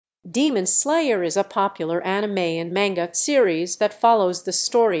Demon Slayer is a popular anime and manga series that follows the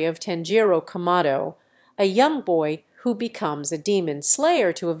story of Tenjiro Kamado, a young boy who becomes a demon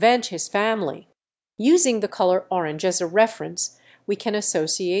slayer to avenge his family. Using the color orange as a reference, we can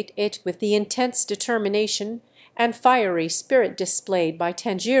associate it with the intense determination and fiery spirit displayed by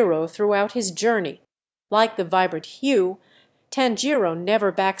Tanjiro throughout his journey. Like the vibrant hue, Tanjiro never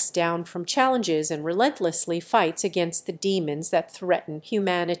backs down from challenges and relentlessly fights against the demons that threaten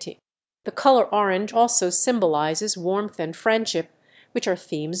humanity. The color orange also symbolizes warmth and friendship, which are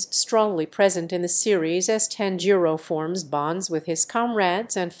themes strongly present in the series as Tanjiro forms bonds with his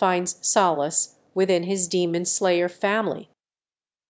comrades and finds solace within his demon slayer family.